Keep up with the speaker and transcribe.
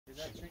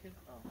that chicken?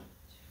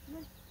 Oh.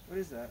 What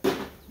is that?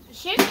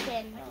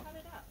 Chimkin.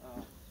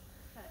 Oh.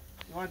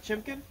 You want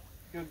chimkin?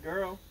 Good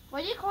girl.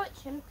 Why do you call it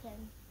chimkin?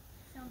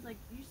 Sounds like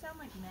you sound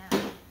like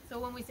Matt. So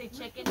when we say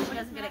chicken, she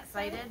doesn't get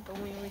excited, but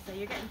when we say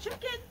you're getting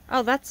chicken.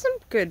 Oh, that's some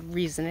good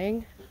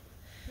reasoning.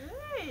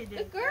 Good.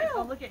 Good girl.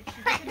 Oh, look at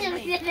she's looking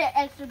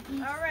at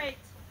me. All right.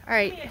 All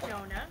right. Come here,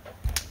 Jonah.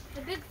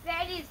 The big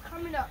fatty is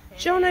coming up.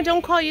 Jonah,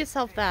 don't call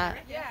yourself that.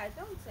 Yeah,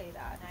 don't say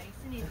that. Nice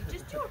and easy.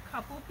 Just do a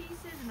couple pieces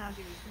and I'll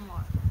give you some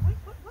more.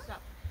 What?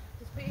 Stop.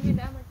 Just put your hand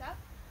down like that.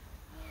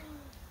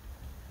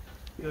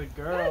 Good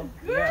girl.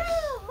 Good girl.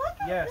 Yes.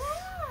 Look at Yes.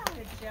 that.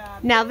 Good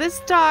job. Now this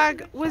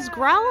dog was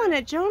growling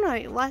at Jonah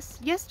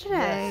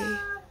yesterday. Yes.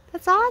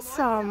 That's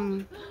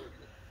awesome.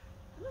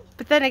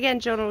 But then again,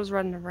 Jonah was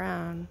running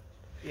around.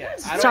 Yeah.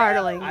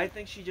 Startling. I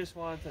think she just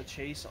wanted to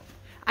chase him.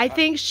 I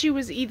think she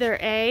was either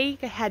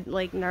had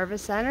like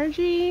nervous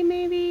energy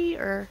maybe,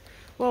 or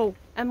whoa,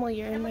 Emily,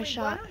 you're in my Emily,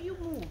 shot. Why don't you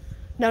move?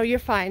 No, you're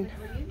fine.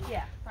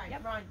 Yeah. Fine.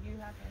 Yep. Ron, you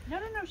have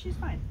to. No, she's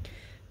fine.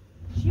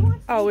 She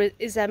wants to Oh,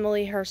 is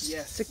Emily her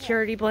Yes.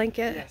 security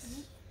blanket?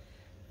 Yes.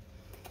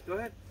 Go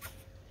ahead.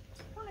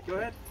 Go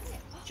ahead.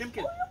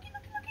 Chimkin. Oh,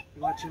 looky.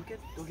 You want chimkin?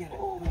 Go get it.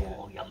 Go get it.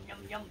 Oh, yum.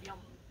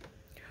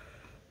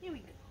 Here we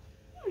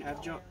go.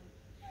 Have Joe.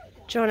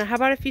 Jonah, how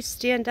about if you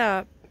stand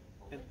up?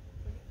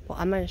 Well,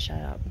 I'm gonna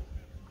shut up.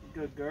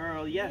 Good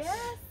girl. Yes.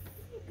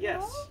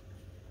 Yes.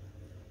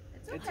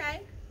 It's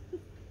okay.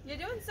 You're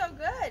doing so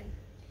good.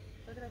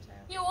 Look at her tail.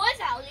 You was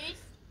at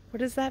least. What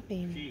does that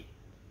mean? Gee.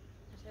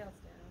 Her tail's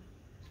down.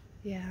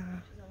 Yeah.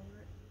 She's over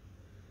it.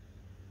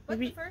 But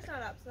Maybe- the first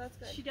not up, so that's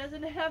good. She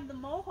doesn't have the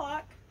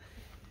mohawk.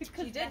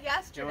 She did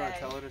yesterday. Jonah,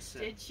 tell her to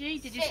sit. Did she?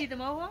 Did you Sit. see the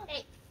mohawk?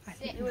 Hey,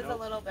 sit. It was a Nope,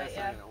 little bit, that's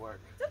yeah. not gonna work.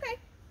 It's okay.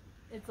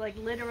 It's like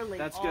literally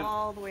That's good.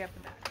 all the way up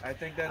the back. I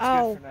think that's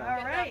Oh. good for All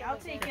now. right, I'll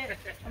take it.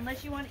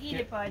 Unless you want to eat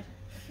it, bud.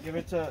 Give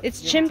it to. It's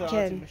give it to chimkin.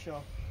 Auntie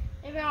Michelle.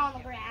 Maybe on the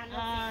ground.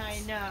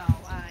 I know.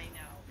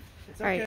 It's All right. okay.